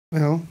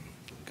Well,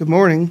 good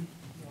morning.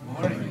 Good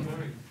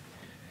morning.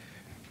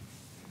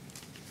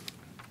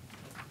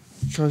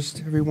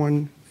 Trust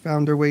everyone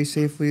found their way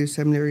safely to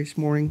seminary this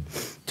morning.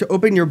 To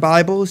open your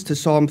Bibles to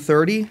Psalm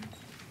 30.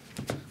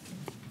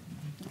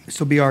 This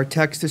will be our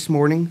text this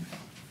morning.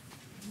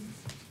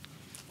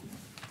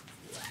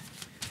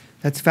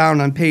 That's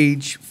found on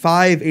page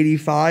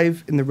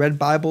 585 in the red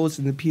Bibles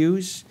in the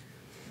pews.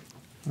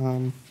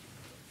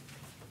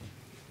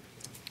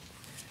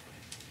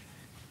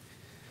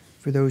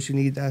 For those who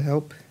need that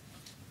help.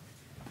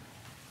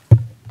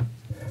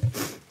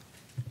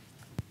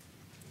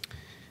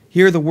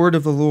 Hear the word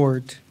of the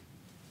Lord.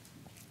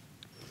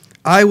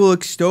 I will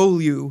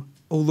extol you,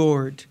 O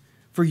Lord,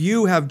 for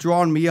you have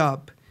drawn me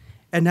up,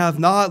 and have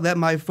not let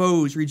my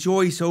foes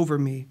rejoice over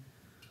me.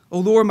 O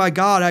Lord my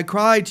God, I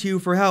cried to you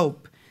for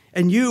help,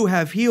 and you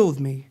have healed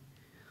me.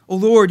 O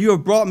Lord, you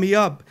have brought me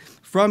up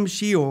from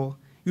Sheol.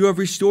 You have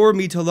restored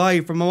me to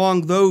life from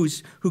among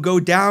those who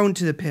go down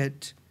to the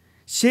pit.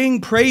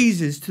 Sing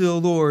praises to the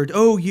Lord,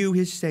 O you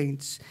his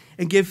saints,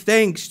 and give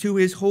thanks to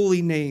his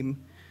holy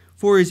name.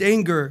 For his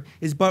anger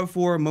is but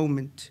for a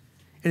moment,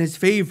 and his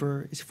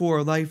favor is for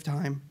a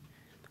lifetime.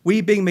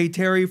 Weeping may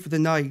tarry for the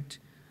night,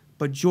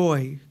 but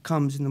joy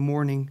comes in the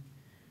morning.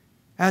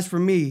 As for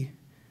me,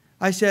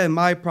 I said in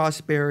my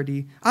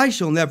prosperity, I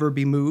shall never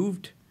be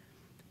moved.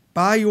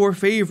 By your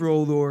favor,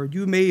 O Lord,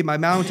 you made my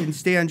mountain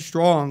stand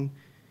strong.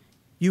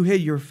 You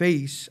hid your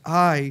face,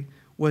 I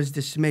was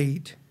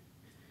dismayed.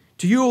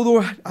 To you, O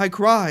Lord, I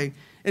cry,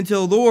 and to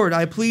the Lord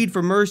I plead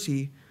for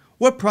mercy.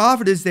 What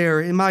profit is there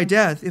in my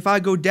death if I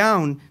go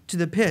down to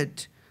the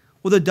pit?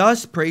 Will the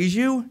dust praise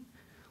you?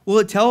 Will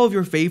it tell of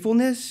your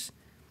faithfulness?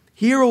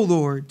 Hear, O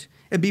Lord,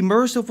 and be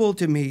merciful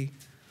to me.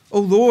 O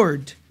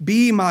Lord,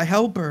 be my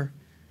helper.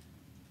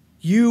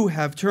 You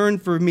have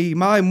turned for me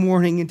my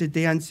mourning into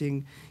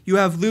dancing. You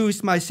have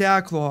loosed my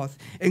sackcloth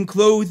and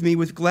clothed me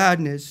with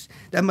gladness,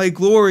 that my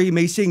glory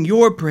may sing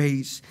your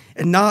praise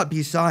and not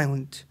be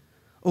silent.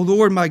 O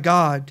Lord my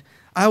God,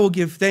 I will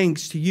give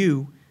thanks to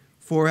you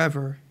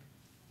forever.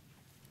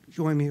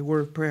 Join me in a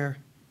word of prayer.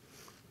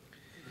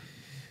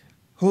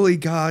 Holy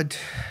God,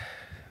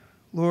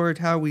 Lord,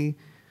 how we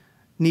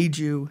need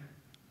you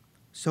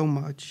so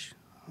much.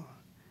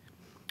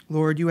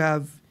 Lord, you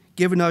have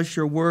given us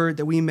your word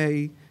that we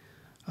may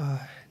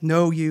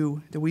know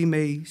you, that we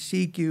may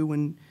seek you,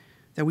 and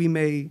that we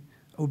may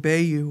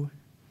obey you.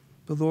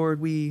 But Lord,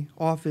 we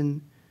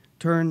often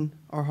turn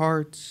our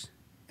hearts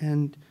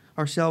and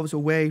ourselves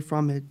away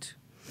from it.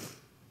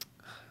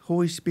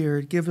 Holy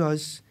Spirit, give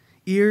us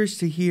ears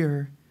to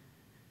hear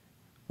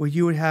what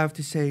you would have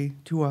to say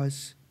to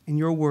us in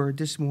your word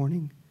this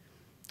morning.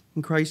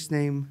 In Christ's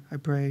name I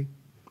pray.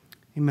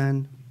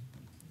 Amen.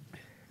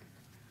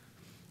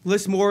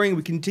 This morning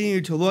we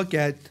continue to look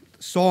at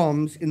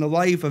Psalms in the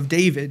life of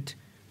David.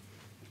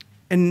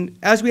 And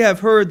as we have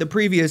heard the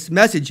previous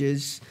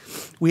messages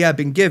we have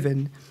been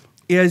given,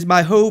 it is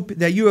my hope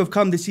that you have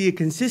come to see a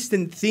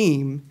consistent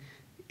theme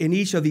in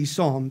each of these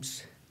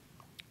Psalms,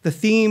 the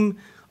theme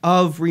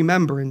of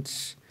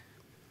remembrance.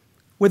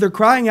 Whether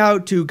crying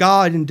out to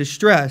God in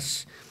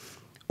distress,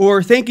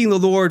 or thanking the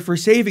Lord for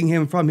saving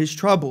him from his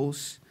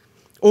troubles,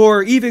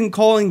 or even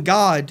calling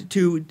God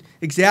to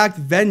exact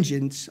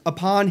vengeance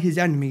upon his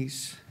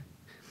enemies,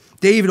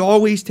 David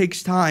always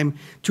takes time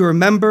to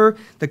remember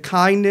the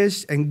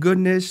kindness and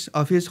goodness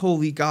of his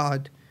holy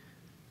God.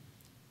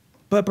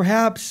 But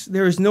perhaps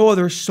there is no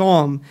other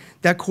psalm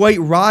that quite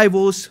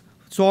rivals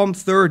Psalm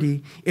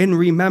 30 in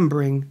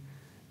remembering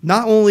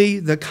not only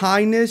the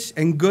kindness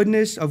and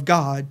goodness of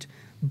God,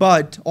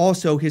 but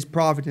also his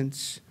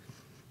providence.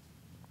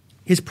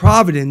 His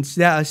providence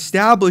that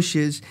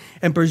establishes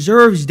and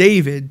preserves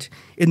David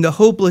in the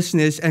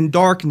hopelessness and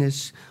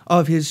darkness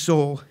of his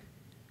soul.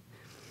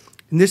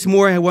 And this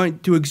morning I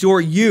want to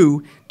exhort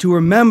you to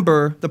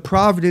remember the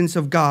providence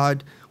of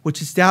God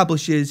which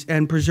establishes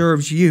and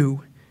preserves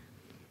you.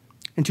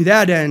 And to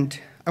that end,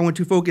 I want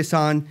to focus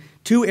on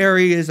two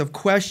areas of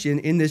question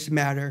in this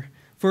matter.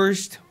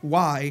 First,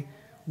 why?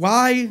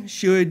 Why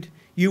should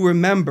you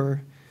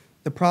remember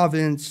the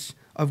providence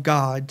of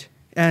God?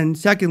 And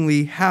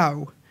secondly,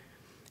 how?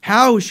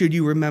 How should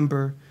you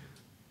remember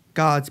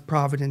God's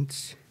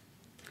providence?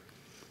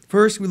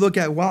 First, we look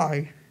at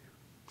why.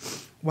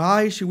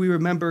 Why should we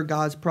remember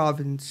God's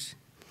providence?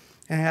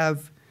 I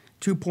have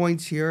 2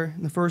 points here.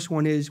 And the first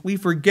one is we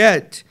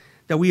forget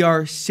that we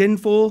are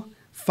sinful,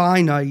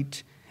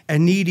 finite,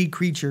 and needy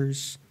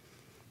creatures.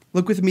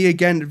 Look with me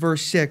again at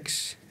verse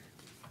 6.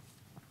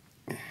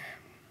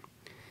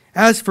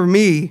 As for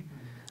me,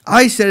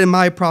 I said in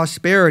my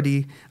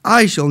prosperity,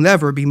 I shall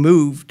never be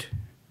moved.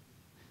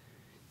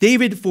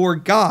 David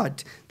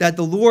forgot that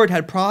the Lord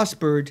had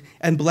prospered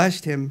and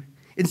blessed him.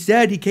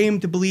 Instead, he came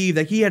to believe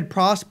that he had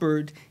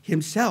prospered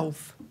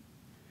himself.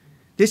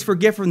 This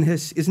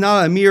forgetfulness is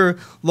not a mere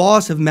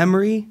loss of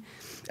memory,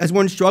 as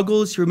one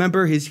struggles to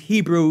remember his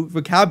Hebrew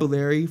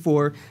vocabulary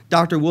for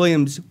Dr.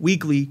 Williams'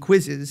 weekly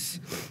quizzes.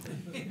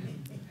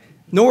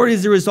 Nor is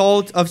it the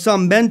result of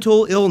some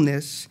mental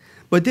illness,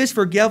 But this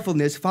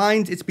forgetfulness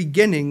finds its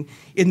beginning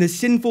in the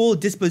sinful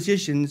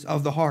dispositions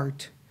of the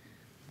heart.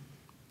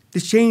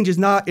 This change is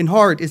not in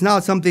heart, is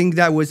not something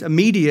that was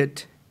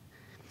immediate,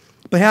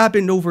 but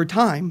happened over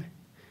time.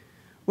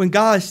 When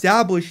God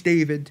established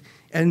David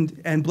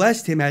and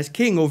blessed him as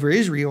king over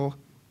Israel,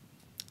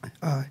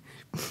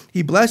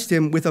 he blessed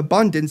him with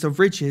abundance of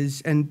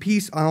riches and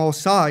peace on all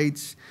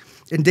sides,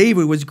 and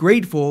David was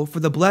grateful for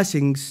the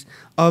blessings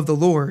of the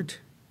Lord.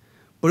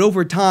 But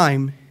over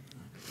time,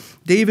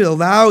 David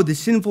allowed the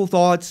sinful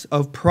thoughts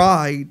of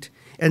pride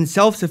and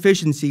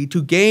self-sufficiency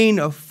to gain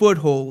a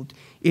foothold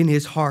in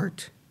his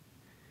heart.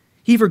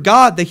 He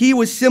forgot that he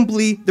was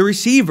simply the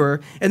receiver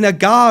and that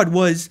God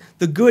was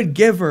the good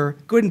giver,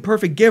 good and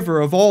perfect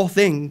giver of all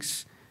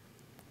things.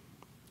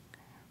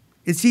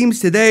 It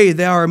seems today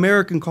that our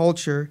American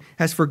culture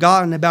has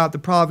forgotten about the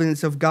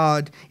providence of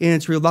God in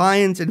its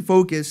reliance and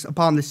focus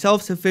upon the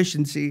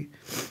self-sufficient,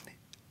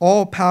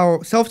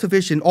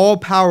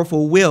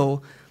 all-powerful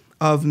will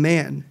of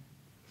man.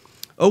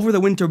 Over the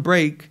winter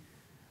break,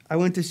 I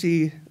went to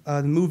see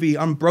the movie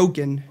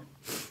Unbroken.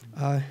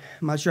 I'm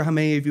not sure how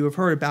many of you have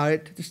heard about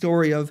it. The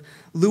story of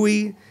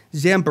Louis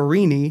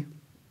Zamperini,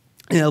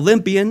 an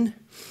Olympian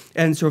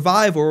and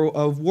survivor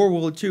of World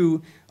War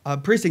II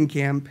prison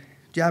camp,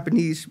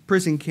 Japanese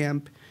prison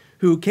camp,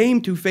 who came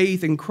to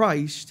faith in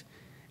Christ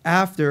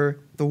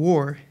after the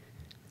war.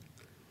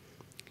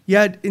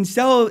 Yet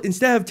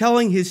instead of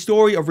telling his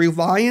story of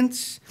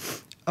reliance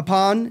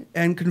upon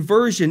and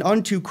conversion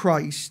unto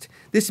Christ,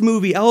 this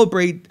movie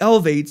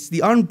elevates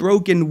the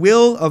unbroken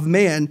will of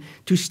man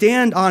to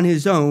stand on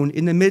his own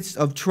in the midst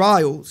of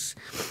trials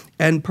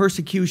and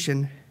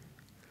persecution.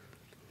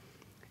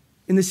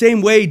 In the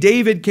same way,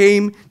 David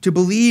came to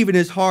believe in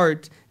his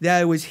heart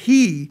that it was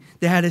he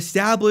that had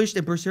established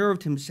and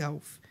preserved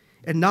himself,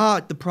 and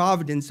not the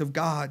providence of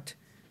God.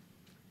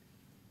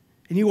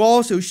 And you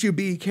also should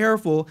be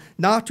careful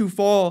not to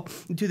fall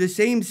into the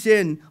same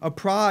sin of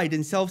pride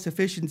and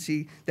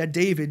self-sufficiency that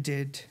David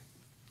did.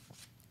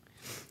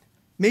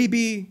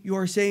 Maybe you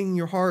are saying in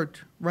your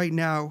heart right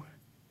now,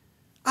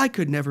 I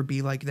could never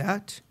be like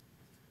that.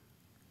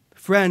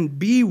 Friend,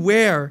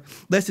 beware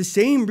lest the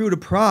same root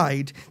of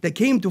pride that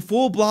came to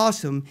full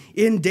blossom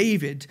in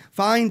David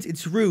finds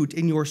its root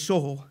in your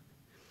soul.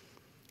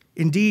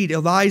 Indeed,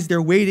 it lies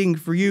there waiting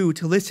for you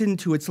to listen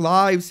to its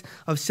lives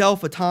of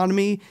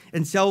self-autonomy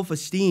and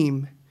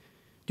self-esteem.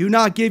 Do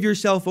not give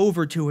yourself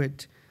over to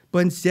it, but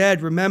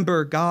instead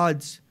remember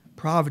God's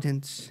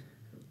providence.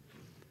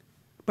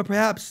 But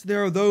perhaps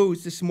there are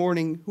those this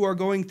morning who are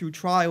going through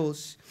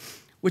trials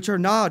which are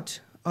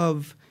not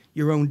of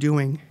your own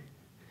doing.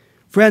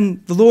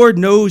 Friend, the Lord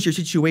knows your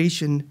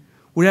situation,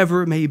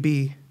 whatever it may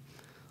be.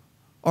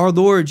 Our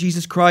Lord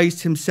Jesus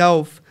Christ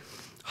himself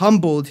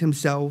humbled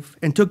himself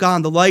and took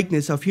on the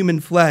likeness of human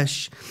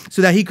flesh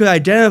so that he could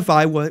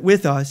identify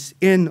with us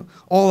in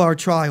all our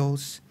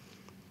trials.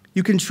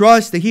 You can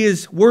trust that he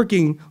is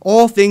working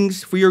all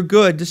things for your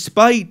good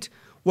despite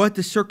what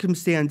the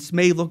circumstance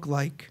may look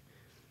like.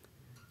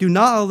 Do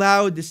not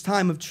allow this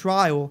time of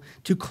trial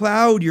to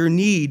cloud your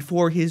need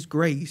for his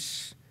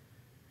grace.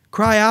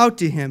 Cry out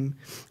to him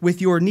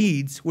with your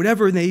needs,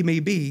 whatever they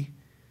may be.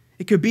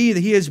 It could be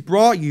that he has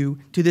brought you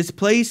to this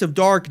place of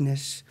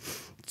darkness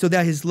so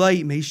that his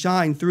light may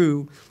shine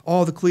through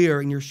all the clear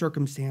in your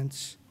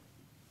circumstance.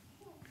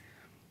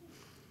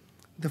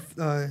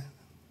 So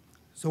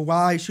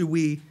why should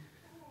we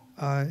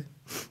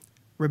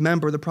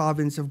remember the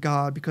providence of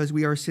God? Because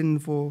we are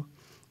sinful,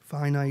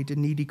 finite,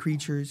 and needy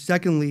creatures.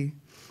 Secondly,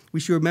 we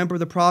should remember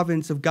the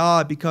providence of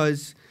God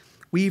because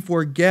we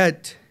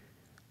forget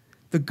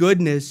the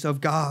goodness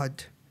of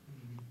God.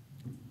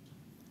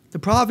 The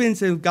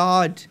providence of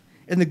God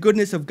and the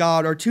goodness of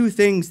God are two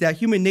things that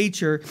human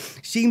nature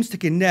seems to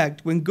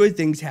connect when good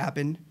things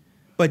happen,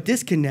 but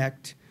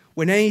disconnect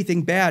when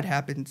anything bad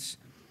happens.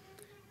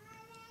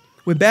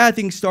 When bad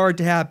things started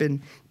to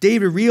happen,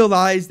 David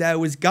realized that it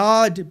was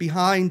God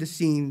behind the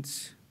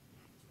scenes.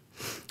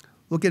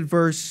 Look at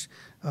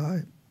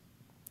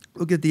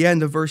the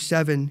end of verse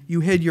 7. You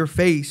hid your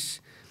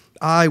face.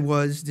 I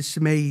was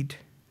dismayed.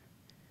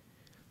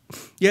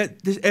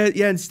 Yet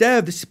instead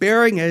of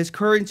despairing at his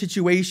current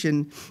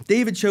situation,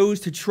 David chose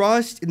to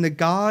trust in the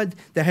God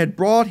that had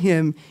brought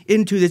him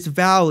into this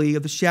valley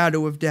of the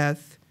shadow of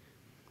death.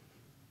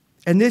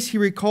 And this he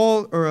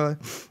recalled,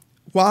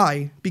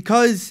 why?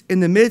 Because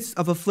in the midst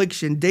of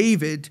affliction,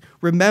 David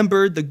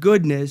remembered the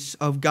goodness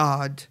of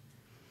God.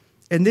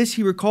 And this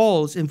he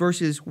recalls in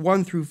verses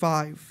 1 through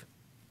 5.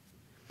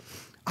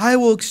 I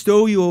will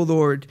extol you, O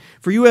Lord,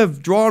 for you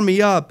have drawn me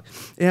up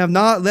and have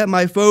not let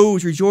my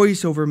foes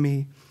rejoice over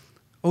me.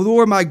 O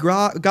Lord, my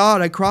God,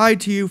 I cried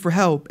to you for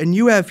help, and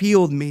you have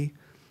healed me.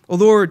 O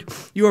Lord,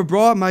 you have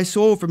brought my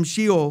soul from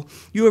Sheol.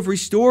 You have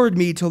restored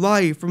me to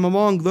life from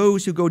among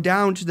those who go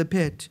down to the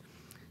pit.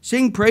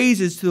 Sing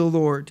praises to the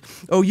Lord,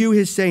 O you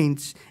his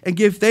saints, and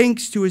give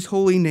thanks to his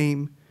holy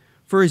name.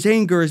 For his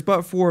anger is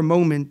but for a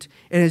moment,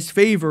 and his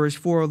favor is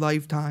for a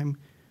lifetime.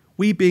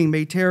 Weeping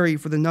may tarry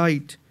for the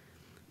night,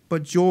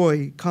 but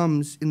joy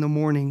comes in the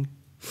morning.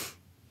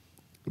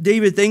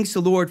 David thanks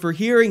the Lord for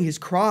hearing his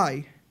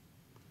cry,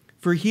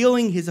 for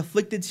healing his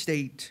afflicted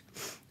state,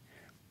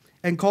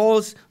 and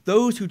calls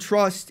those who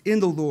trust in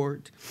the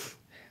Lord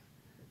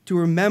to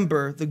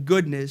remember the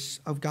goodness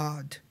of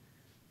God.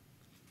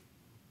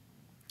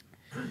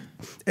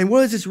 And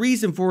what is this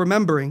reason for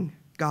remembering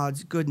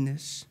God's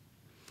goodness?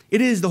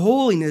 It is the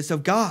holiness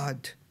of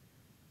God.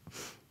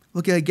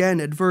 Look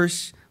again at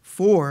verse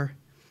 4.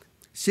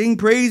 Sing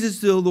praises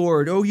to the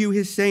Lord, O you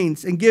his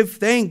saints, and give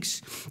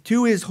thanks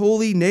to his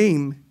holy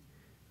name.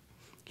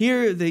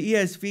 Here, the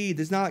ESV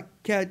does not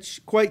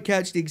quite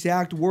catch the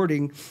exact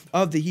wording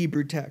of the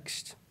Hebrew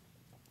text.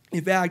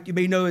 In fact, you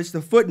may notice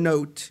the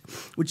footnote,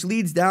 which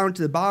leads down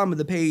to the bottom of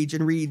the page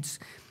and reads,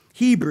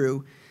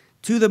 Hebrew,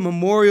 to the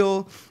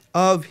memorial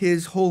of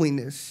his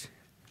holiness.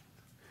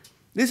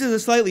 This is a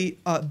slightly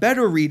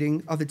better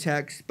reading of the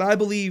text, but I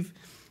believe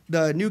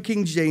the New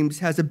King James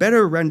has a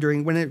better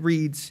rendering when it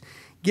reads,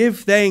 give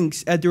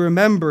thanks at the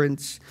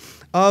remembrance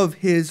of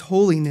his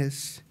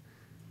holiness.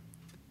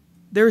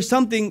 There is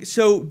something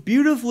so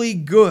beautifully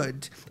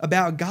good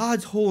about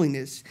God's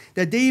holiness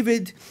that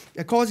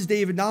causes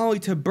David not only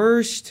to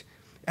burst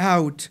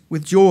out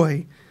with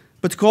joy,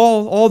 but to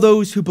call all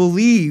those who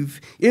believe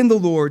in the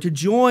Lord to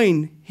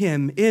join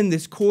him in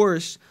this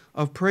chorus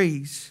of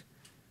praise.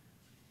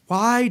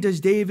 Why does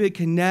David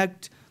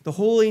connect the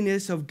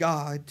holiness of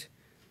God,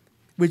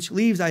 which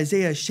leaves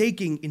Isaiah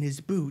shaking in his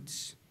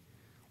boots,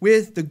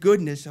 with the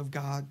goodness of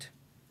God?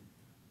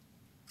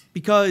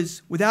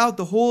 Because without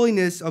the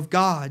holiness of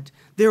God,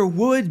 there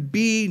would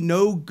be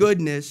no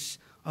goodness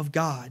of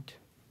God.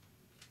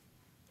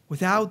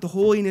 Without the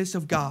holiness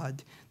of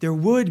God, there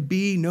would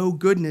be no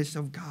goodness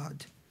of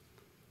God.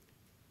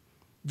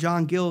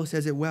 John Gill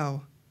says it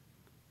well.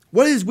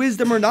 What is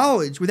wisdom or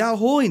knowledge without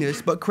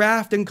holiness but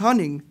craft and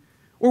cunning?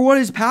 Or what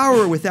is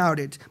power without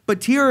it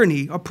but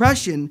tyranny,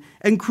 oppression,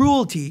 and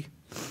cruelty?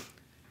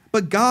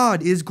 But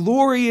God is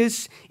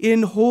glorious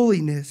in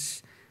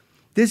holiness.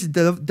 This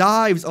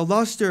dives a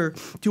luster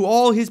to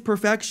all his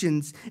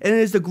perfections, and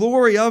is the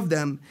glory of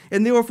them,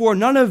 and therefore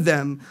none of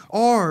them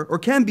are or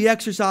can be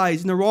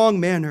exercised in the wrong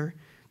manner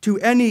to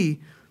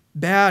any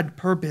bad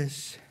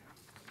purpose.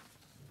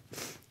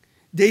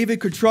 David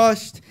could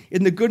trust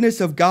in the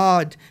goodness of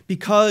God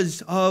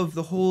because of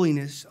the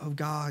holiness of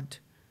God.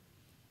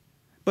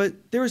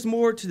 But there is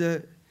more to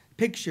the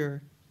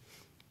picture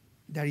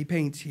that he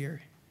paints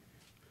here.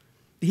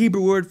 The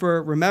Hebrew word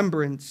for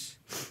remembrance,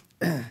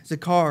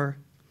 zakar,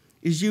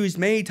 is used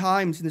many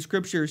times in the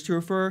scriptures to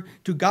refer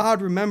to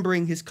God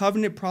remembering his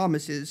covenant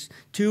promises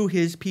to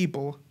his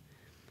people.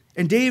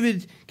 And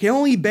David can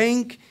only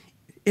bank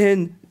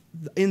in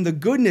the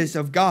goodness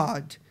of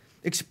God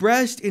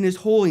expressed in his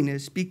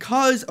holiness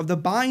because of the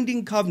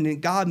binding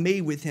covenant God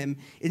made with him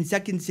in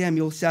 2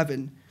 Samuel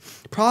 7,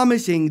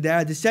 promising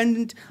that a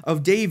descendant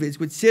of David's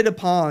would sit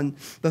upon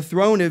the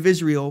throne of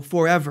Israel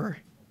forever.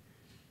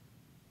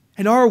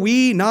 And are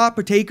we not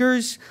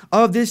partakers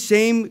of this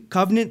same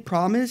covenant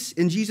promise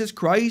in Jesus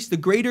Christ, the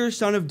greater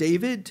Son of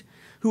David,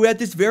 who at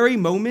this very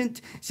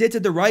moment sits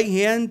at the right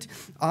hand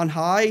on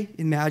high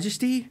in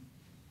majesty?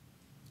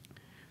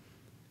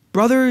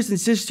 Brothers and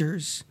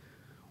sisters,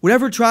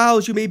 whatever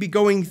trials you may be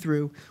going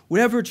through,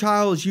 whatever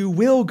trials you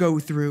will go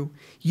through,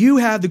 you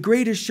have the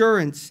great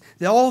assurance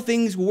that all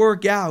things will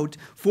work out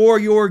for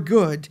your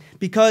good,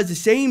 because the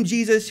same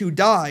Jesus who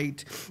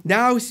died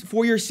now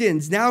for your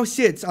sins now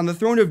sits on the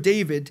throne of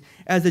David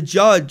as the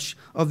judge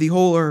of the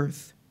whole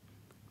earth.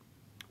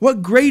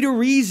 What greater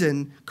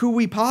reason could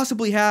we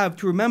possibly have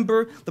to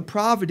remember the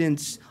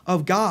providence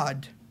of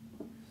God?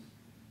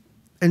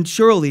 And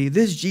surely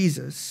this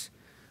Jesus,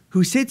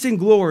 who sits in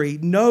glory,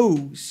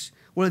 knows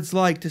what it's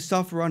like to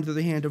suffer under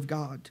the hand of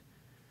God.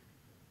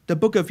 The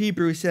book of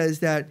Hebrews says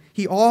that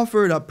he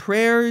offered up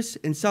prayers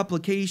and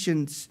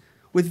supplications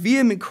with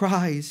vehement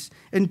cries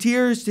and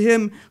tears to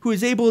him who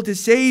is able to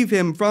save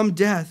him from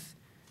death.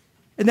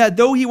 And that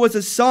though he was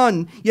a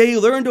son, yet he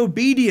learned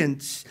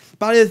obedience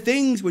by the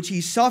things which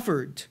he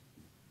suffered.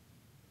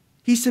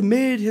 He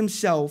submitted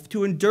himself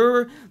to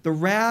endure the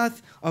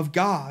wrath of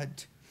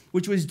God,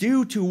 which was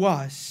due to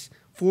us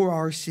for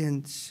our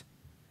sins.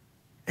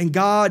 And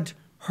God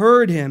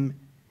heard him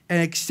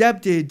and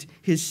accepted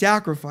his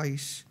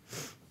sacrifice.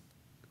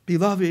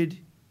 Beloved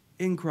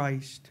in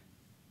Christ,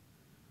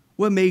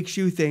 what makes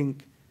you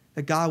think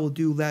that God will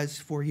do less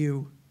for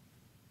you?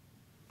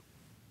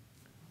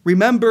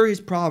 Remember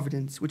his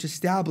providence, which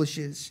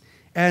establishes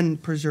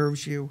and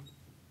preserves you.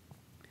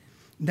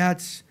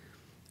 That's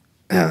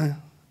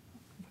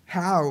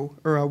how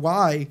or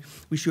why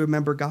we should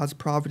remember God's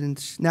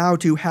providence. Now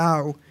to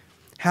how.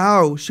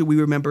 How should we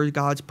remember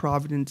God's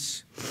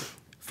providence?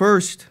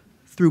 First,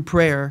 through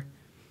prayer.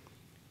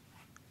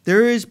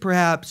 There is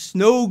perhaps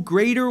no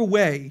greater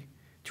way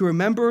to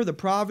remember the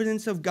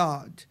providence of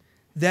God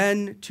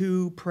than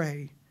to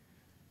pray.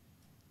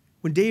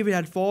 When David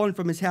had fallen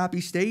from his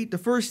happy state, the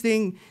first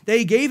thing that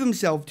he gave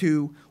himself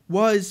to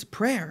was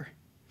prayer.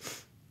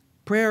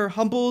 Prayer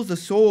humbles the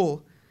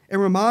soul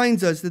and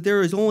reminds us that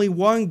there is only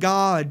one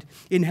God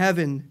in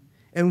heaven,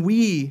 and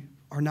we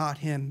are not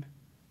him.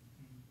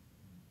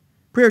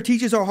 Prayer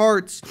teaches our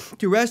hearts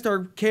to rest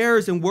our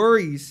cares and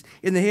worries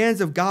in the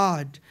hands of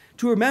God,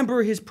 to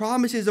remember his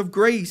promises of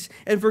grace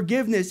and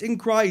forgiveness in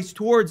Christ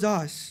towards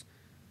us.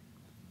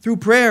 Through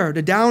prayer,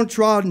 the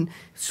downtrodden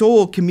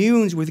soul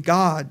communes with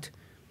God,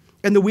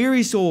 and the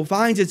weary soul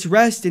finds its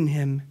rest in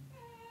him.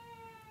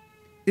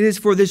 It is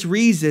for this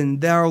reason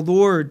that our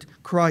Lord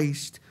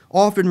Christ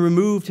often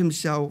removed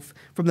himself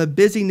from the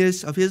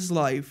busyness of his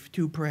life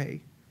to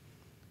pray.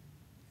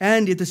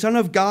 And if the Son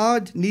of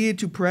God needed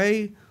to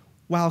pray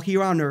while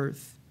here on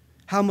earth,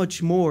 how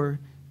much more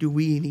do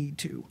we need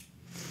to?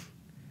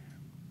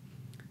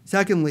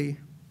 Secondly,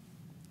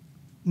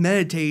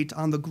 meditate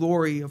on the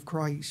glory of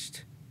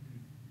Christ.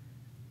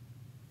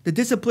 The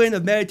discipline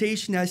of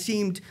meditation has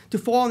seemed to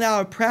fall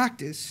out of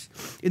practice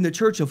in the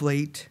church of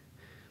late.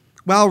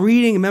 While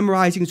reading and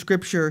memorizing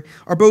Scripture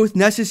are both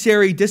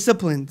necessary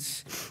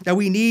disciplines that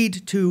we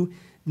need to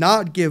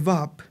not give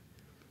up,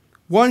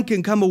 one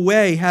can come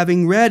away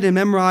having read and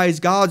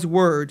memorized God's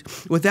Word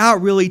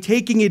without really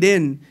taking it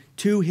in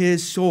to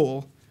his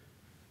soul.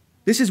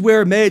 This is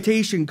where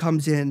meditation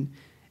comes in,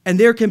 and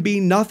there can be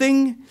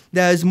nothing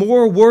that is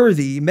more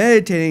worthy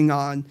meditating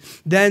on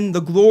than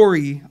the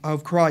glory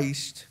of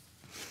Christ.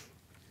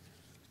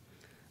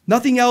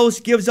 Nothing else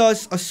gives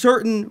us a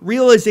certain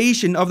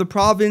realization of the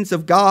providence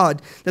of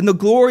God than the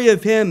glory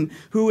of him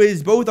who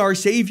is both our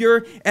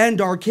Savior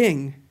and our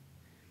King,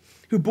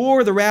 who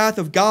bore the wrath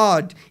of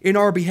God in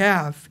our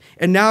behalf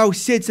and now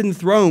sits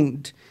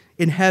enthroned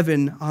in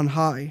heaven on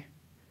high.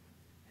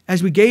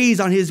 As we gaze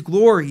on his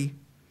glory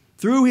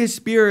through his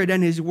Spirit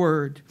and his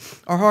word,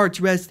 our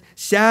hearts rest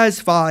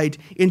satisfied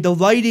in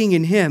delighting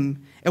in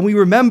him, and we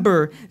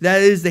remember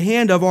that it is the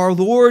hand of our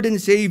Lord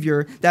and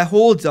Savior that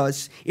holds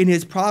us in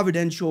his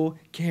providential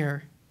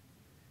care.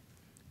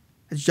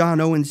 As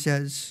John Owen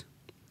says,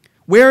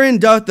 "Wherein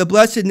doth the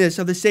blessedness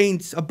of the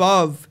saints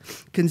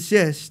above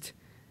consist?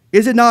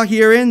 Is it not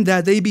herein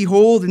that they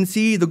behold and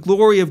see the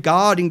glory of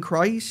God in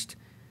Christ?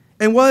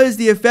 And what is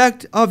the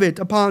effect of it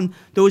upon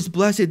those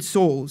blessed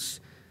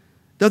souls?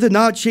 Doth it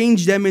not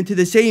change them into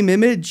the same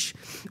image,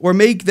 or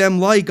make them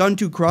like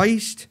unto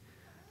Christ?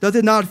 Doth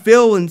it not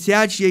fill and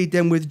satiate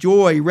them with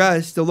joy,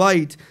 rest,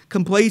 delight,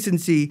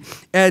 complacency,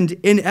 and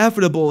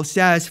ineffable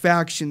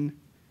satisfaction?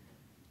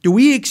 Do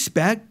we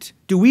expect,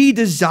 do we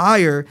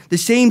desire the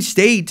same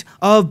state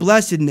of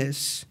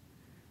blessedness?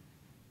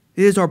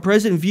 It is our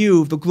present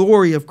view of the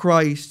glory of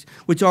Christ,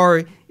 which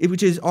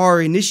is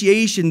our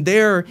initiation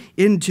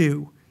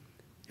thereinto,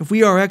 if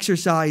we are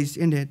exercised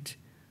in it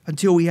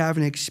until we have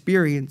an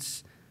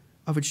experience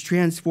of its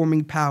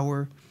transforming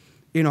power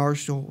in our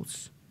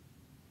souls.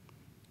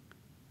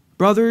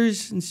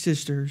 Brothers and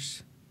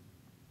sisters,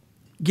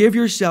 give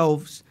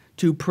yourselves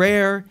to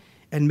prayer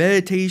and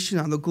meditation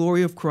on the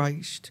glory of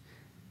Christ,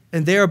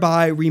 and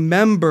thereby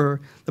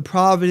remember the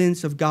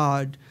providence of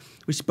God,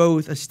 which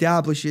both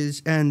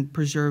establishes and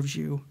preserves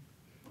you.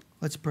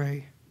 Let's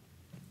pray.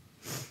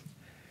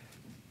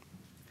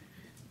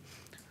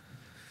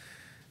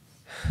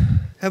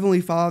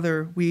 Heavenly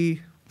Father,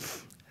 we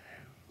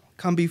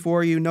come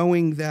before you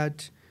knowing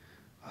that,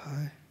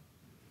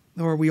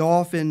 Lord, we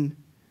often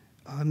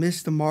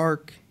miss the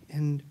mark,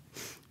 and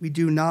we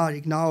do not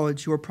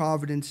acknowledge your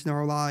providence in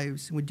our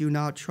lives, and we do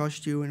not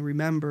trust you and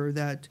remember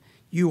that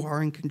you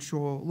are in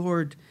control.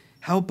 Lord,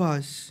 help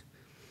us.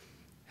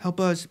 Help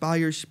us by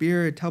your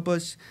Spirit. Help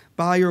us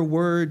by your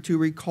word to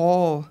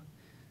recall,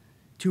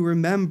 to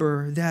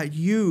remember that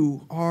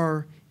you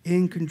are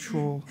in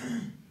control,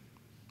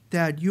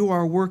 that you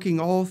are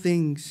working all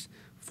things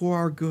for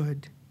our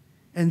good,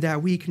 and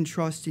that we can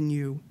trust in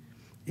you.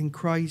 In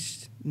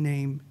Christ's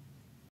name.